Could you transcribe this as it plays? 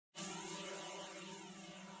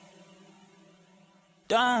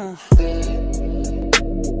down.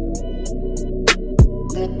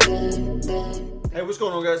 Hey, what's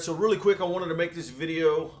going on, guys? So really quick, I wanted to make this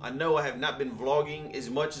video. I know I have not been vlogging as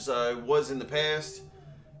much as I was in the past.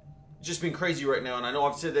 Just been crazy right now, and I know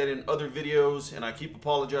I've said that in other videos, and I keep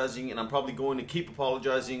apologizing, and I'm probably going to keep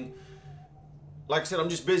apologizing. Like I said, I'm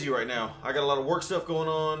just busy right now. I got a lot of work stuff going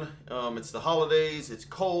on. It's the holidays, it's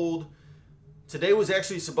cold. Today was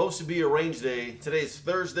actually supposed to be a range day. Today is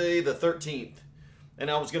Thursday the 13th. And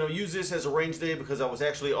I was going to use this as a range day because I was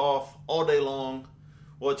actually off all day long.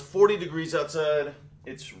 Well, it's 40 degrees outside.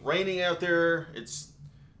 It's raining out there. It's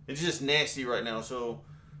just nasty right now. So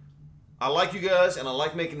I like you guys and I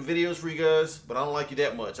like making videos for you guys, but I don't like you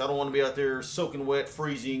that much. I don't want to be out there soaking wet,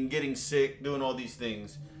 freezing, getting sick, doing all these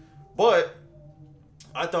things. But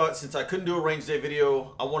I thought since I couldn't do a range day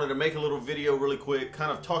video, I wanted to make a little video really quick, kind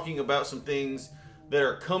of talking about some things that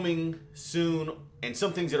are coming soon and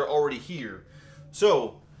some things that are already here.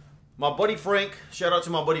 So, my buddy Frank, shout out to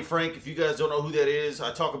my buddy Frank. If you guys don't know who that is,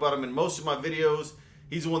 I talk about him in most of my videos.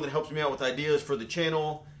 He's the one that helps me out with ideas for the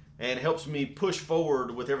channel and helps me push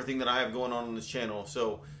forward with everything that I have going on this channel.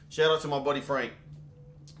 So, shout out to my buddy Frank.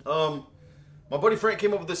 My buddy Frank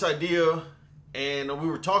came up with this idea, and we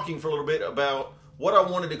were talking for a little bit about what I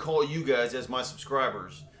wanted to call you guys as my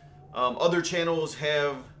subscribers. Other channels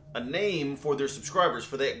have a name for their subscribers,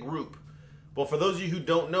 for that group. But for those of you who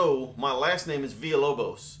don't know, my last name is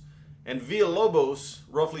Villalobos. And Villalobos,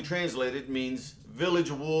 roughly translated, means Village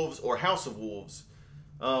of Wolves or House of Wolves.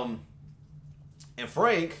 And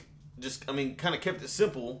Frank just, kind of kept it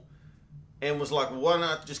simple and was like, why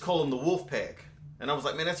not just call them the Wolf Pack? And I was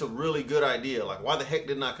like, man, that's a really good idea. Like, why the heck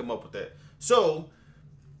didn't I come up with that? So,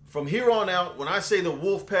 from here on out, when I say the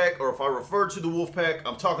Wolf Pack, or if I refer to the Wolf Pack,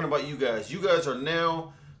 I'm talking about you guys. You guys are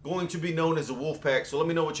now going to be known as the Wolf Pack, so let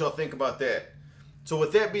me know what y'all think about that. So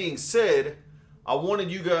with that being said, I wanted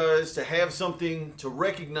you guys to have something to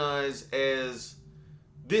recognize as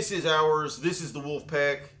this is ours, this is the Wolf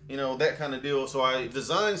Pack, you know, that kind of deal. So I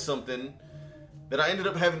designed something that I ended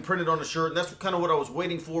up having printed on a shirt, and that's kind of what I was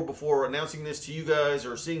waiting for before announcing this to you guys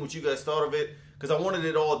or seeing what you guys thought of it, because I wanted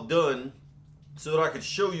it all done so that I could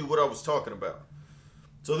show you what I was talking about.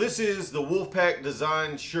 So this is the Wolfpack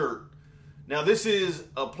design shirt. Now this is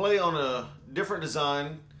a play on a different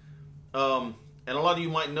design, and a lot of you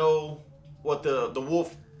might know what the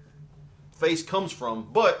wolf face comes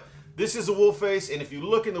from, but this is a wolf face, and if you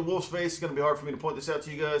look in the wolf's face, it's going to be hard for me to point this out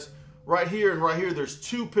to you guys. Right here and right here, there's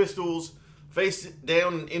two pistols face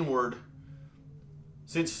down and inward.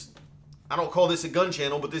 Since I don't call this a gun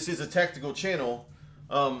channel, but this is a tactical channel,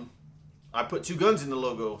 I put two guns in the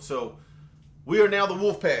logo. So we are now the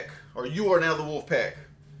Wolf Pack, or you are now the Wolf Pack.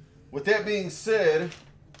 With that being said,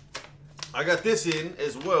 I got this in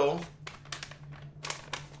as well.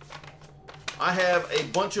 I have a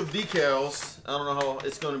bunch of decals. I don't know how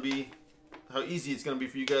it's going to be, how easy it's going to be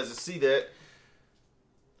for you guys to see that.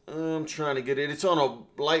 I'm trying to get it. It's on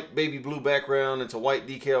a light baby blue background. It's a white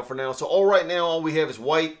decal for now. So right now, all we have is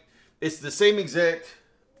white. It's the same exact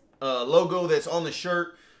logo that's on the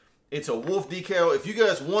shirt. It's a wolf decal. If you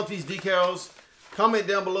guys want these decals, comment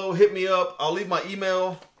down below, hit me up. I'll leave my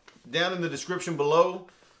email down in the description below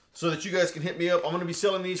so that you guys can hit me up. I'm going to be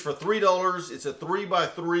selling these for $3. It's a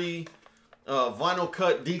 3x3 vinyl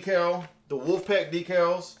cut decal, the Wolfpack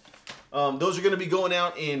decals. Those are going to be going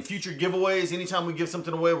out in future giveaways. Anytime we give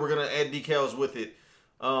something away, we're going to add decals with it.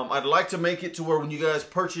 I'd like to make it to where when you guys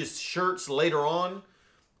purchase shirts later on,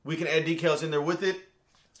 we can add decals in there with it.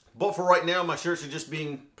 But for right now, my shirts are just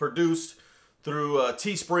being produced through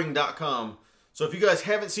teespring.com. So if you guys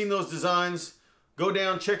haven't seen those designs, go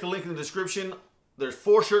down, check the link in the description. There's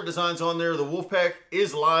 4 shirt designs on there. The Wolfpack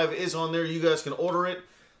is live, is on there. You guys can order it.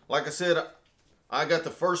 Like I said, I got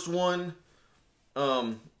the first one.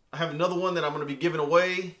 I have another one that I'm going to be giving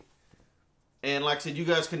away. And like I said, you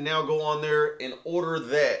guys can now go on there and order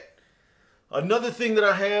that. Another thing that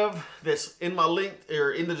I have that's in my link,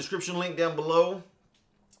 or in the description link down below,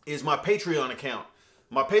 is my Patreon account.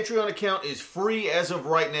 My Patreon account is free as of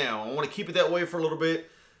right now. I want to keep it that way for a little bit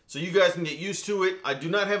so you guys can get used to it. I do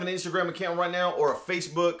not have an Instagram account right now or a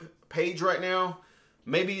Facebook page right now.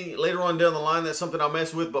 Maybe later on down the line that's something I'll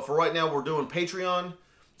mess with, but for right now we're doing Patreon.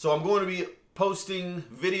 So I'm going to be posting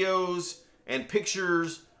videos and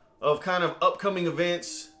pictures of kind of upcoming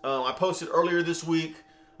events. I posted earlier this week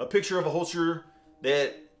a picture of a holster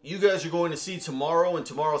that you guys are going to see tomorrow in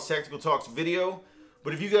tomorrow's Tactical Talks video.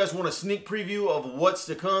 But if you guys want a sneak preview of what's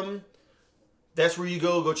to come, that's where you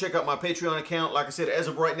go. Go check out my Patreon account. Like I said, as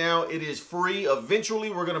of right now, it is free. Eventually,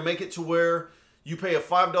 we're going to make it to where you pay a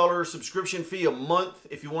 $5 subscription fee a month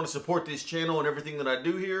if you want to support this channel and everything that I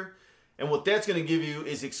do here. And what that's going to give you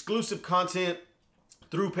is exclusive content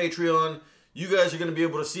through Patreon. You guys are going to be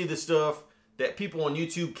able to see the stuff that people on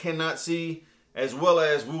YouTube cannot see, as well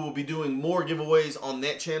as we will be doing more giveaways on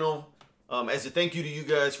that channel as a thank you to you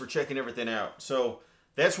guys for checking everything out. So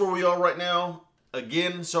that's where we are right now.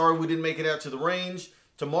 Again, sorry we didn't make it out to the range.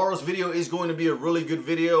 Tomorrow's video is going to be a really good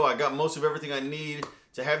video. I got most of everything I need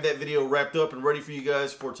to have that video wrapped up and ready for you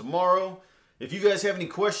guys for tomorrow. If you guys have any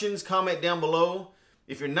questions, comment down below.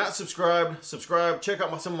 If you're not subscribed, subscribe. Check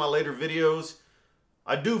out some of my later videos.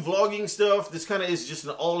 I do vlogging stuff. This kind of is just an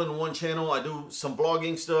all-in-one channel. I do some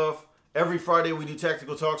vlogging stuff. Every Friday we do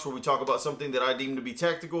Tactical Talks where we talk about something that I deem to be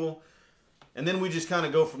tactical. And then we just kind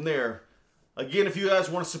of go from there. Again, if you guys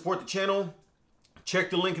want to support the channel, check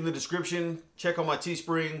the link in the description. Check on my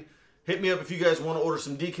Teespring. Hit me up if you guys want to order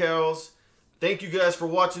some decals. Thank you guys for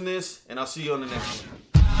watching this, and I'll see you on the next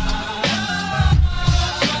one.